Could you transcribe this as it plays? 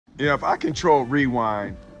Yeah, if I control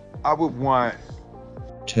rewind, I would want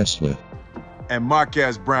Tesla and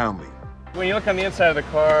Marquez Brownlee. When you look on the inside of the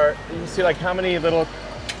car, you can see like how many little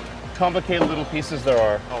complicated little pieces there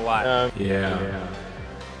are. A lot. Yeah.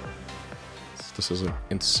 This is an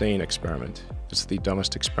insane experiment. It's the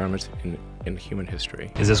dumbest experiment in human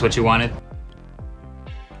history. Is this what you wanted?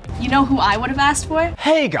 You know who I would have asked for?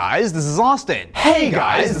 Hey guys, this is Austin. Hey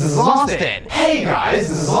guys, this is Austin. Hey guys,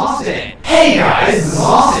 this is Austin. Hey guys, this is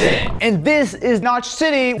Austin. And this is Notch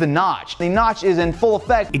City, the Notch. The Notch is in full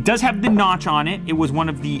effect. It does have the notch on it. It was one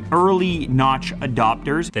of the early notch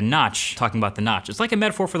adopters. The notch, talking about the notch. It's like a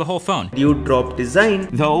metaphor for the whole phone. Dewdrop design.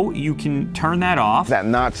 Though you can turn that off. That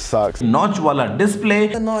notch sucks. Notch wala display.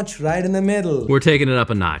 The notch right in the middle. We're taking it up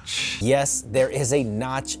a notch. Yes, there is a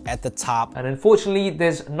notch at the top. And unfortunately,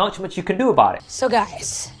 there's not much you can do about it. So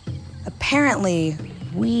guys, apparently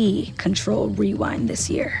we control rewind this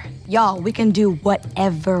year. Y'all, we can do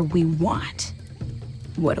whatever we want.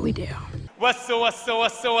 What do we do?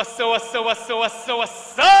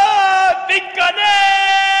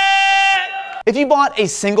 If you bought a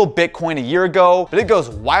single Bitcoin a year ago, but it goes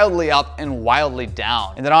wildly up and wildly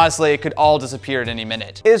down, and then honestly, it could all disappear at any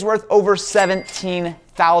minute. It is worth over $17,000,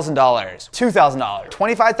 $2,000,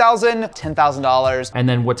 $25,000, $10,000. And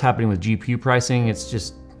then what's happening with GPU pricing, it's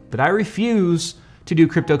just that I refuse to do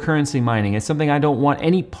cryptocurrency mining. It's something I don't want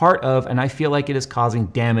any part of, and I feel like it is causing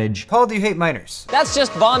damage. Paul, do you hate miners? That's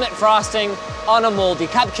just vomit frosting on a moldy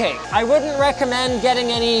cupcake. I wouldn't recommend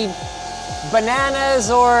getting any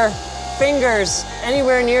bananas or fingers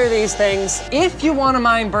anywhere near these things. If you want to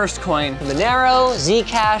mine Burst Coin, Monero,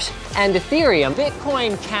 Zcash, and Ethereum,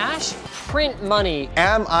 Bitcoin Cash, print money.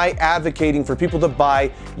 Am I advocating for people to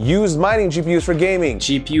buy used mining GPUs for gaming?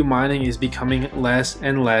 GPU mining is becoming less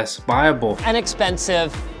and less viable. An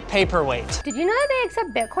expensive paperweight. Did you know that they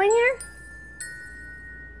accept Bitcoin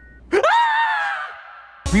here?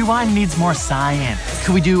 Rewind needs more science.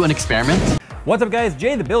 Could we do an experiment? What's up guys,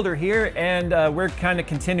 Jay the Builder here, and we're kind of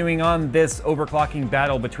continuing on this overclocking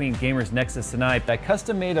battle between Gamers Nexus and I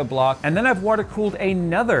custom made a block, and then I've water cooled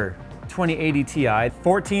another 2080 Ti,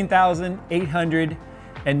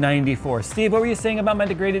 14,894. Steve, what were you saying about my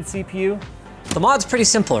degraded CPU? The mod's pretty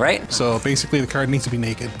simple, right? So basically the card needs to be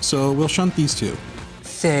naked. So we'll shunt these two.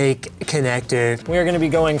 Fake connector. We're gonna be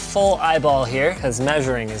going full eyeball here, because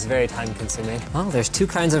measuring is very time consuming. Well, there's two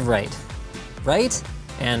kinds of right. Right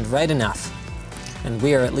and right enough. And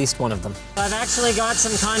we are at least one of them. I've actually got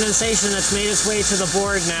some condensation that's made its way to the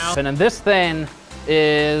board now. And this thing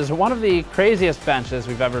is one of the craziest benches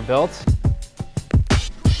we've ever built.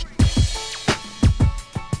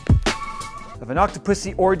 Of an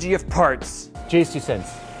octopussy orgy of parts. Jay's 2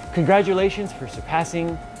 cents. Congratulations for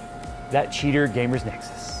surpassing that cheater Gamers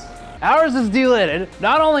Nexus. Ours is delidded.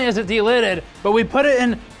 Not only is it delidded, but we put it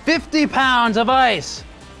in 50 pounds of ice.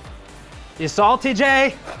 You salty,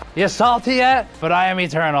 Jay? You salty yet? But I am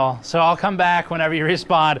eternal, so I'll come back whenever you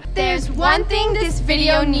respond. There's one thing this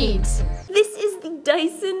video needs. This is the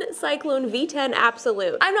Dyson Cyclone V10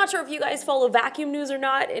 Absolute. I'm not sure if you guys follow vacuum news or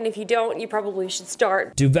not, and if you don't, you probably should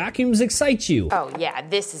start. Do vacuums excite you? Oh yeah,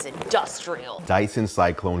 this is industrial. Dyson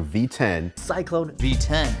Cyclone V10. Cyclone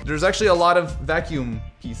V10. There's actually a lot of vacuum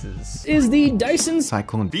pieces. Is the Dyson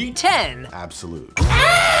Cyclone V10 Absolute.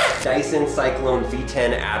 Dyson Cyclone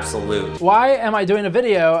V10 Absolute. Why am I doing a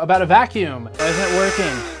video about a vacuum? Why isn't it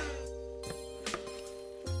working?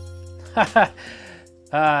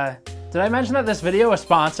 Did I mention that this video was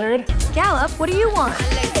sponsored? Gallop, what do you want?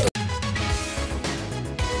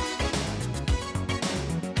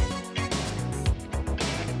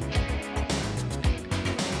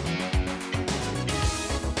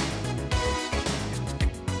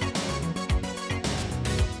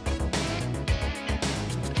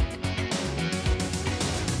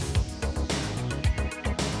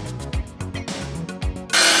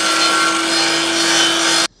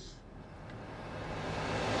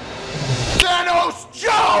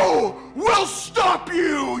 Joe will stop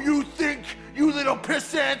you! You think, you little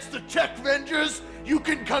pissants, the Tech Vengers, you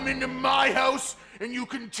can come into my house and you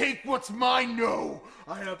can take what's mine? No,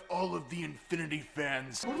 I have all of the Infinity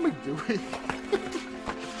fans. What am I doing?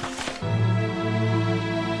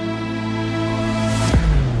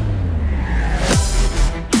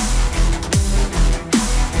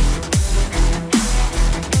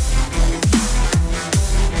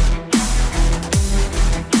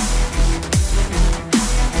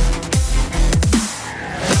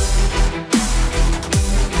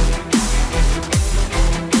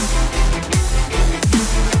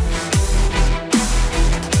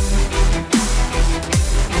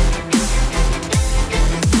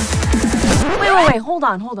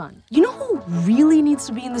 hold on. You know who really needs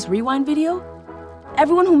to be in this rewind video?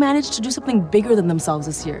 Everyone who managed to do something bigger than themselves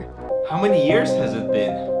this year. How many years has it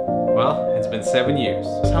been? Well, it's been 7 years.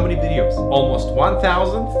 How many videos? Almost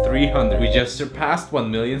 1,300. We just surpassed 1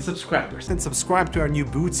 million subscribers. And subscribe to our new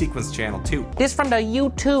boot sequence channel too. This from the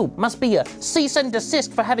YouTube must be a cease and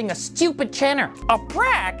desist for having a stupid channel. A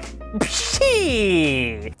brag?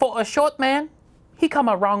 Pshee! For a short man, he come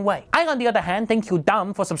a wrong way. I, on the other hand, think you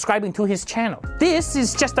dumb for subscribing to his channel. This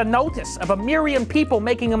is just a notice of a million people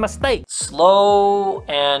making a mistake. Slow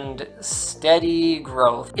and steady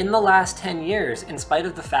growth. In the last 10 years, in spite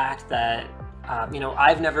of the fact that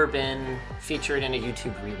I've never been featured in a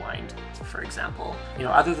YouTube Rewind, for example.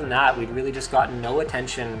 Other than that, we'd really just gotten no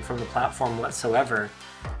attention from the platform whatsoever.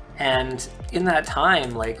 And in that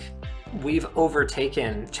time, we've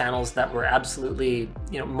overtaken channels that were absolutely,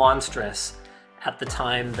 monstrous at the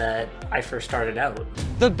time that I first started out.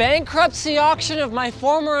 The bankruptcy auction of my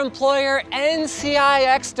former employer,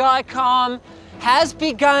 NCIX.com, has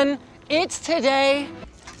begun. It's today.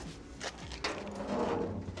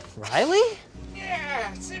 Riley?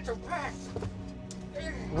 Yeah, super packed.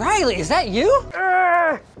 Riley, is that you?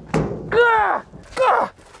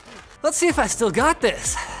 Let's see if I still got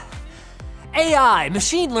this. AI,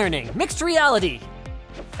 machine learning, mixed reality,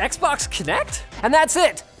 Xbox Kinect? And that's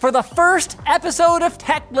it for the first episode of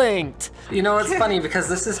TechLinked. It's funny because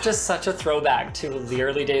this is just such a throwback to the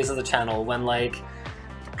early days of the channel when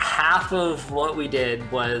half of what we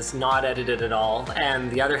did was not edited at all and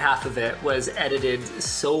the other half of it was edited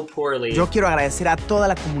so poorly. Yo quiero agradecer a toda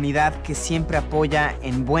la comunidad que siempre apoya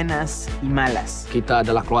en buenas y malas. Quita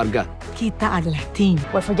de la cuarga. Quita al latín.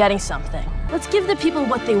 We're forgetting something. Let's give the people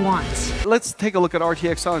what they want. Let's take a look at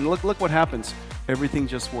RTX on. Look what happens. Everything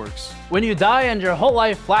just works. When you die and your whole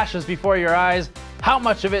life flashes before your eyes, how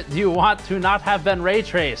much of it do you want to not have been ray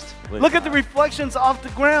traced? Look at the reflections off the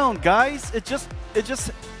ground, guys. It just.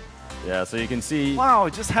 Yeah, so you can see. Wow,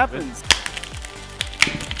 it just happens.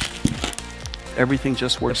 Everything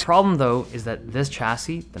just works. The problem though is that this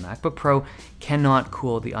chassis, the MacBook Pro, cannot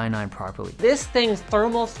cool the i9 properly. This thing's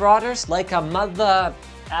thermal throtters like a mother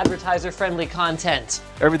advertiser-friendly content.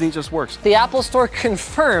 Everything just works. The Apple Store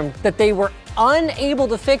confirmed that they were unable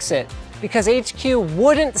to fix it because HQ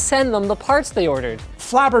wouldn't send them the parts they ordered.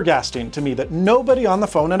 Flabbergasting to me that nobody on the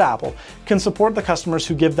phone at Apple can support the customers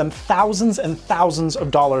who give them thousands and thousands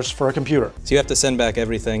of dollars for a computer. So you have to send back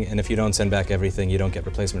everything, and if you don't send back everything, you don't get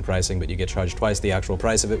replacement pricing, but you get charged twice the actual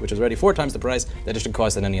price of it, which is already 4 times the price that it should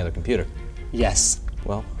cost on any other computer. Yes.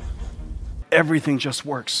 Well, everything just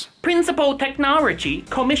works. Principal Technology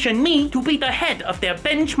commissioned me to be the head of their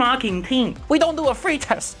benchmarking team. We don't do a free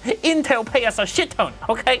test. Intel pay us a shit ton,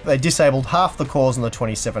 okay? They disabled half the cores on the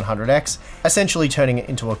 2700X, essentially turning it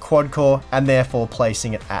into a quad core and therefore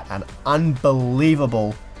placing it at an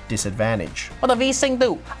unbelievable disadvantage. What does V-Sync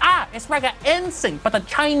do? It's like an NSYNC, but a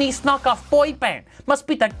Chinese knockoff boy band. Must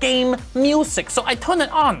be the game music, so I turn it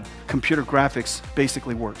on. Computer graphics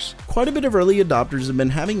basically works. Quite a bit of early adopters have been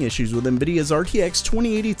having issues with NVIDIA's RTX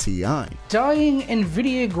 2080 Ti. Dying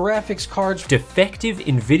NVIDIA graphics cards. Defective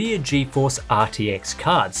NVIDIA GeForce RTX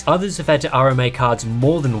cards. Others have had to RMA cards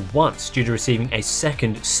more than once due to receiving a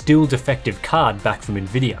second, still defective card back from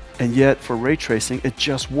NVIDIA. And yet, for ray tracing, it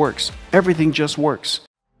just works. Everything just works.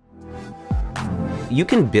 You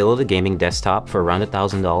can build a gaming desktop for around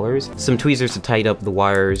 $1,000, some tweezers to tighten up the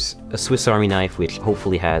wires, a Swiss Army knife which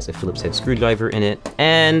hopefully has a Phillips head screwdriver in it,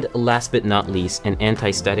 and last but not least, an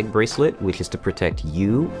anti-static bracelet which is to protect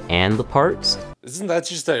you and the parts. Isn't that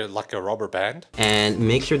just like a rubber band? And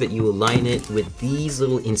make sure that you align it with these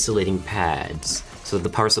little insulating pads so the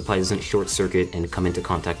power supply doesn't short circuit and come into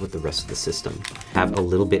contact with the rest of the system. Have a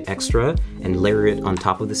little bit extra and layer it on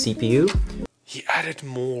top of the CPU. He added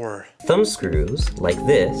more. Thumb screws, like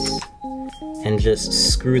this, and just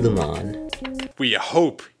screw them on. We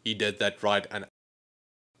hope he did that right, and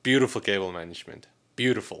beautiful cable management.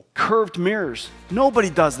 Beautiful. Curved mirrors. Nobody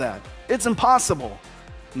does that. It's impossible.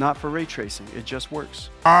 Not for ray tracing. It just works.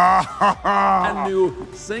 And new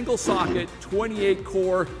single socket, 28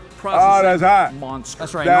 core processor. that's hot. Monster.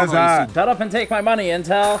 That's right. That's hot. Shut up and take my money,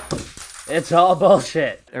 Intel. It's all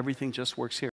bullshit. Everything just works here.